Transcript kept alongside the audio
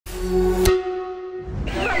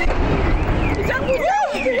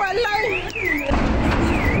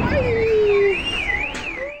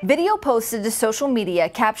Video posted to social media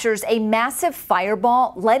captures a massive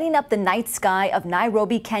fireball lighting up the night sky of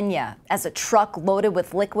Nairobi, Kenya, as a truck loaded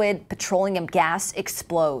with liquid petroleum gas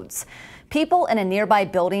explodes. People in a nearby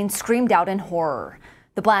building screamed out in horror.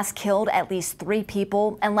 The blast killed at least 3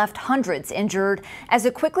 people and left hundreds injured as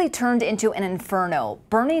it quickly turned into an inferno,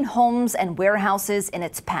 burning homes and warehouses in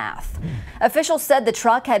its path. Officials said the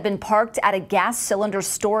truck had been parked at a gas cylinder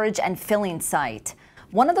storage and filling site.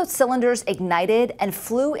 One of those cylinders ignited and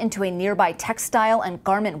flew into a nearby textile and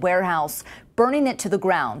garment warehouse, burning it to the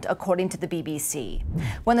ground, according to the BBC.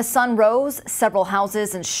 When the sun rose, several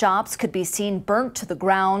houses and shops could be seen burnt to the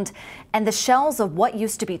ground, and the shells of what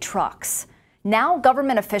used to be trucks. Now,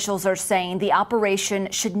 government officials are saying the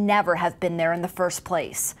operation should never have been there in the first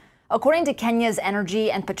place. According to Kenya's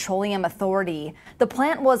Energy and Petroleum Authority, the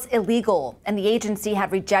plant was illegal, and the agency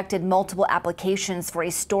had rejected multiple applications for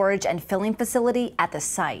a storage and filling facility at the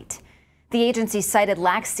site. The agency cited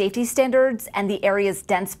lax safety standards and the area's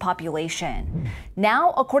dense population.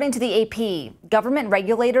 Now, according to the AP, government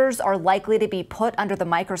regulators are likely to be put under the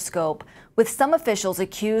microscope, with some officials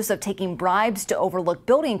accused of taking bribes to overlook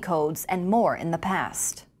building codes and more in the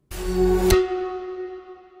past.